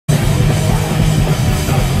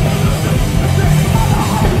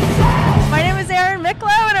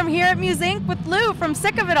with Lou from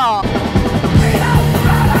Sick of It All.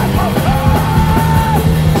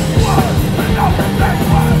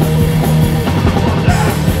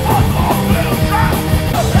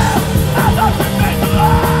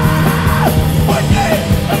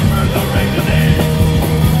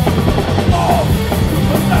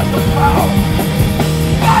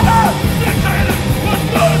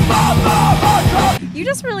 You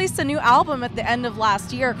just released a new album at the end of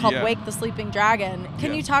last year called Wake the Sleeping Dragon.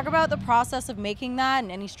 Can you talk about the process of making that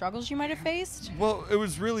and any struggles you might have faced? Well, it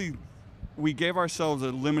was really, we gave ourselves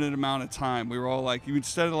a limited amount of time. We were all like,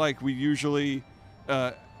 instead of like we usually,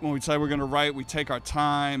 when we decide we're going to write, we take our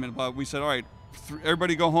time, but we said, all right,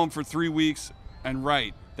 everybody go home for 3 weeks and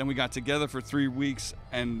write. Then we got together for 3 weeks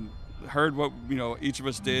and heard what each of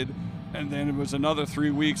us did, and then it was another 3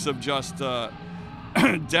 weeks of just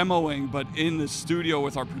demoing, but in the studio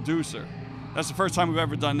with our producer. That's the first time we've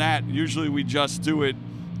ever done that. Usually we just do it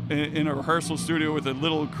in a rehearsal studio with a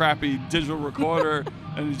little crappy digital recorder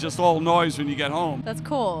and it's just all noise when you get home. That's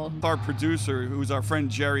cool. Our producer, who's our friend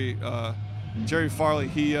Jerry Farley,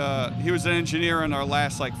 he was an engineer on our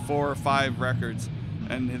last like 4 or 5 records,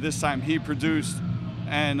 and this time he produced,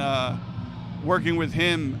 and working with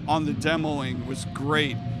him on the demoing was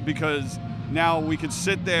great because now we could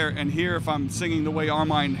sit there and hear if I'm singing the way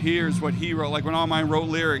Armine hears what he wrote. Like when Armine wrote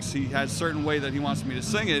lyrics, he has a certain way that he wants me to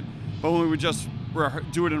sing it, but when we would just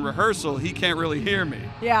do it in rehearsal, he can't really hear me.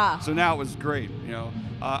 Yeah. So now it was great,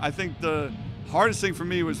 I think the hardest thing for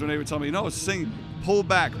me was when they would tell me, no, sing, pull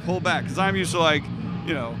back, because I'm used to like,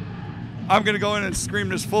 I'm going to go in and scream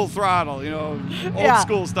this full throttle, old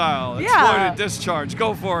school style, exploited discharge,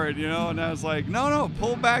 go for it, and I was like, no,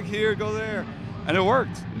 pull back here, go there. And it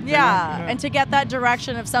worked. And to get that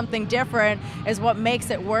direction of something different is what makes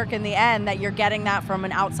it work in the end, that you're getting that from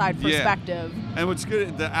an outside perspective. And what's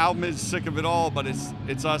good, the album is Sick of It All, but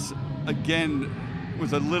it's us again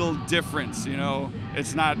with a little difference,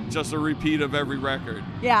 It's not just a repeat of every record.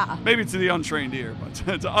 Yeah. Maybe to the untrained ear,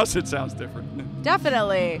 but to us it sounds different.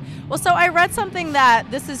 Definitely. Well, so I read something that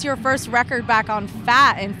this is your first record back on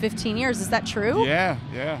Fat in 15 years. Is that true?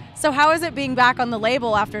 Yeah. So how is it being back on the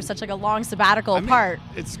label after such like a long sabbatical apart?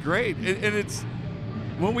 It's great. And it's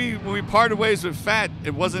when we parted ways with Fat,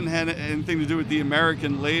 it wasn't had anything to do with the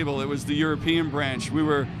American label. It was the European branch. We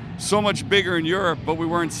were so much bigger in Europe, but we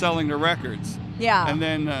weren't selling the records. Yeah. And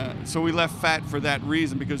then so we left Fat for that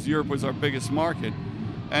reason, because Europe was our biggest market.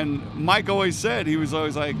 And Mike always said, he was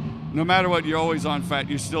always like, no matter what, you're always on Fat.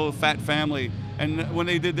 You're still a Fat family. And when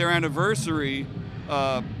they did their anniversary,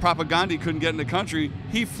 Propaganda couldn't get in the country.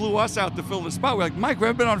 He flew us out to fill the spot. We're like, Mike, we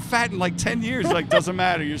haven't been on Fat in like 10 years. He's like, doesn't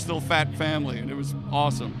matter. You're still Fat family. And it was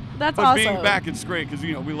awesome. That's but awesome. Being back, it's great because,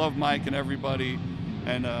 we love Mike and everybody.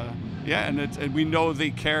 And and we know they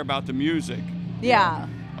care about the music. Yeah.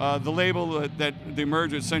 The label that they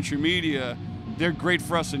merged with Century Media, they're great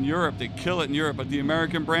for us in Europe. They kill it in Europe. But the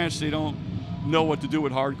American branch, they don't know what to do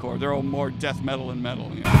with hardcore. They're all more death metal and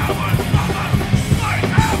metal.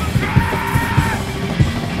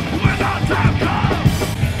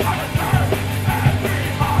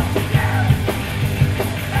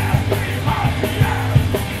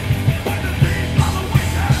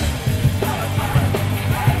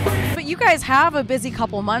 You guys have a busy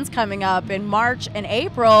couple months coming up. In March and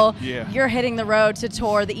April, you're hitting the road to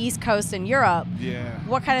tour the East Coast in Europe. Yeah.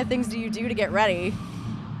 What kind of things do you do to get ready?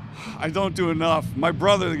 I don't do enough. My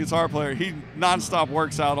brother, the guitar player, he nonstop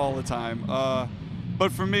works out all the time.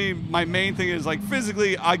 But for me, my main thing is like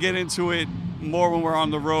physically, I get into it more when we're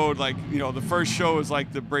on the road. Like, the first show is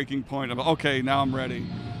like the breaking point of, okay, now I'm ready.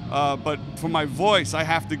 But for my voice, I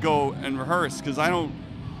have to go and rehearse because I don't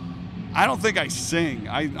think I sing.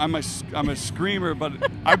 I'm a screamer, but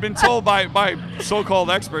I've been told by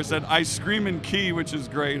so-called experts that I scream in key, which is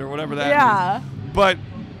great, or whatever that means. But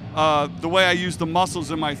the way I use the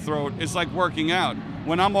muscles in my throat, it's like working out.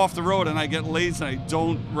 When I'm off the road and I get lazy and I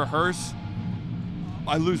don't rehearse,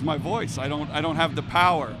 I lose my voice. I don't have the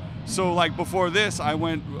power. So like before this, I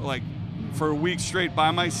went like for a week straight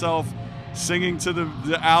by myself, singing to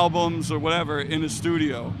the albums or whatever in a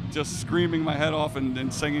studio, just screaming my head off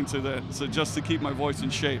and singing to just to keep my voice in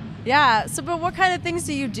shape. Yeah. So, but what kind of things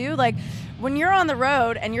do you do? Like when you're on the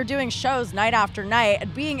road and you're doing shows night after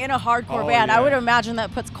night, being in a hardcore band, I would imagine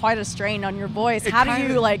that puts quite a strain on your voice. How do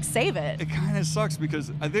you like save it? It kind of sucks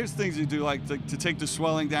because there's things you do like to take the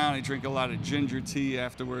swelling down. I drink a lot of ginger tea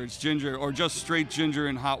afterwards, ginger or just straight ginger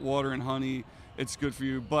and hot water and honey. It's good for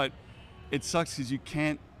you, but it sucks because you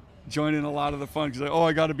can't join in a lot of the fun because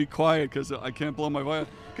I got to be quiet because I can't blow my voice.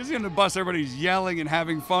 Because in the bus, everybody's yelling and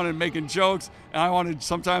having fun and making jokes, and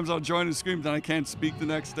sometimes I'll join and scream, then I can't speak the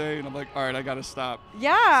next day, and I'm like, all right, I got to stop.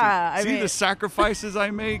 Yeah. See the sacrifices I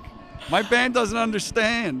make? My band doesn't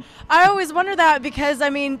understand. I always wonder that because, I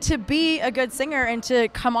mean, to be a good singer and to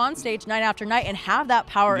come on stage night after night and have that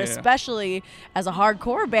power, especially as a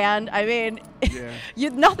hardcore band, I mean,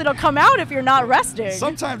 nothing will come out if you're not resting.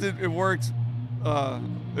 Sometimes it worked.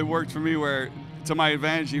 It worked for me where, to my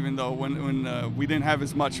advantage, even though when we didn't have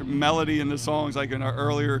as much melody in the songs like in our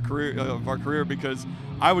earlier career, because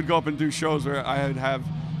I would go up and do shows where I would have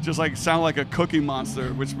just like sound like a Cookie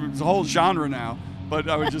Monster, which is a whole genre now. But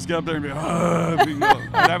I would just get up there and be,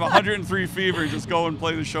 I'd have 103 fever and just go and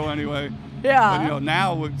play the show anyway. Yeah. But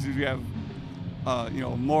now we have,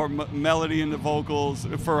 more melody in the vocals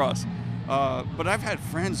for us. But I've had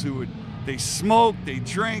friends who they smoke, they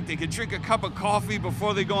drink, they could drink a cup of coffee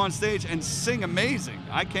before they go on stage and sing amazing.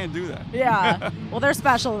 I can't do that. Yeah. Well, they're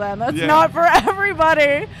special then. That's not for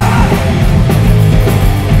everybody.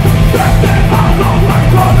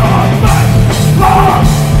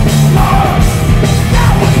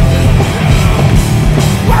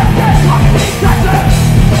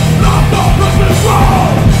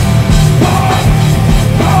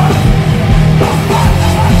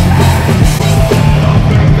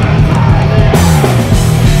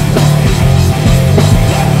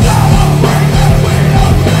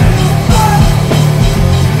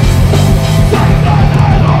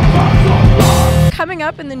 Coming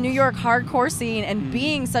up in the New York hardcore scene and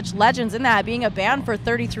being such legends in that, being a band for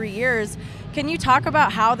 33 years, can you talk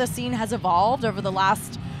about how the scene has evolved over the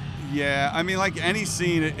last... Yeah, I mean, like any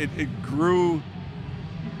scene, it grew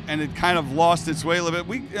and it kind of lost its way a little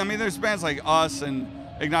bit. There's bands like us and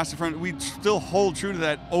Agnostic Front, we still hold true to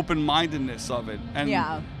that open-mindedness of it. And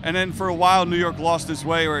then for a while, New York lost its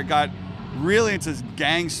way where it got really into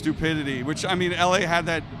gang stupidity, which, LA had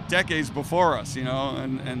that decades before us,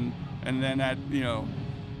 and then that,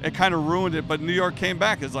 it kind of ruined it. But New York came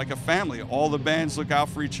back as like a family. All the bands look out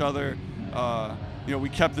for each other. We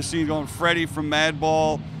kept the scene going. Freddie from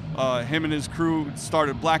Madball, him and his crew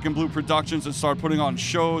started Black and Blue Productions and started putting on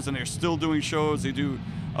shows, and they're still doing shows. They do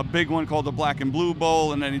a big one called the Black and Blue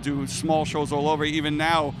Bowl, and then they do small shows all over. Even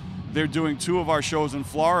now, they're doing 2 of our shows in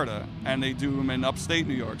Florida, and they do them in upstate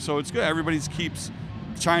New York. So it's good. Everybody keeps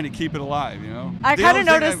trying to keep it alive, I kind of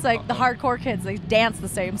noticed the hardcore kids, they dance the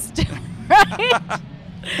same still, right?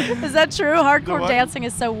 Is that true? Hardcore dancing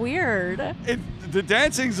is so weird. The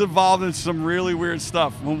dancing's evolved into some really weird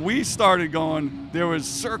stuff. When we started going, there was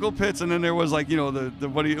circle pits, and then there was like, it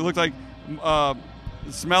looked like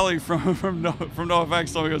Smelly from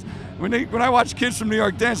NoFX told me, goes, when I watch kids from New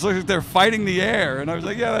York dance, it looks like they're fighting the air. And I was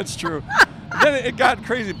like, yeah, that's true. Then it got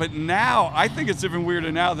crazy. But now, I think it's even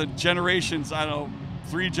weirder now. The generations,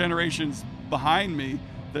 3 generations behind me,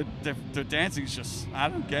 the dancing is just, I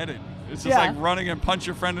don't get it. It's just like running and punch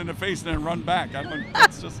your friend in the face and then run back.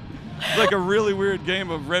 It's like a really weird game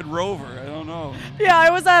of Red Rover. I don't know. Yeah, I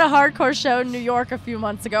was at a hardcore show in New York a few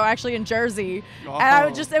months ago, actually in Jersey. Oh.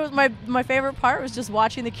 And it was my favorite part was just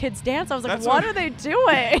watching the kids dance. I was like, what are they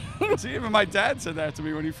doing? See, even my dad said that to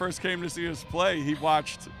me when he first came to see us play. He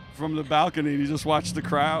watched from the balcony. He just watched the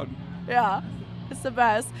crowd. Yeah. It's the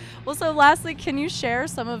best. Well, so lastly, can you share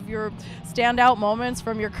some of your standout moments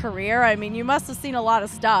from your career? You must have seen a lot of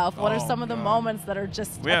stuff. What are some of the moments that are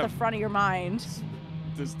just at the front of your mind?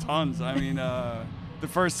 There's tons. The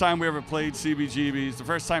first time we ever played CBGB's, the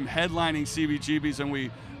first time headlining CBGB's, and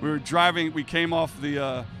we were driving, we came off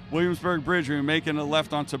the Williamsburg Bridge, we were making a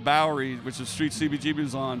left onto Bowery, which is the street CBGB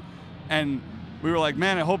was on, and we were like,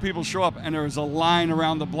 man, I hope people show up, and there was a line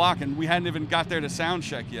around the block, and we hadn't even got there to sound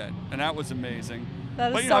check yet, and that was amazing.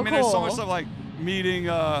 That is so cool. There's so much stuff like meeting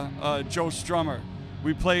Joe Strummer.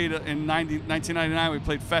 We played in 1999, we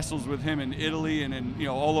played festivals with him in Italy and in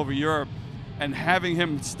all over Europe, and having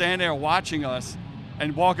him stand there watching us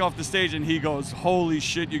and walk off the stage, and he goes, holy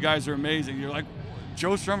shit, you guys are amazing. You're like,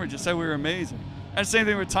 Joe Strummer just said we were amazing. And same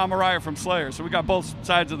thing with Tom Araya from Slayer, so we got both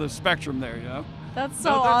sides of the spectrum there, That's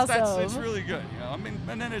so awesome. It's really good,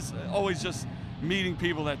 and then it's always just meeting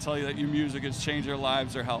people that tell you that your music has changed their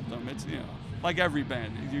lives or helped them. It's, like every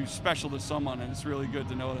band, you're special to someone, and it's really good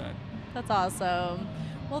to know that. That's awesome.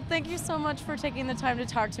 Well, thank you so much for taking the time to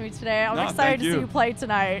talk to me today. I'm excited to see you play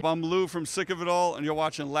tonight. I'm Lou from Sick of It All, and you're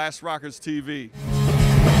watching Last Rockers TV.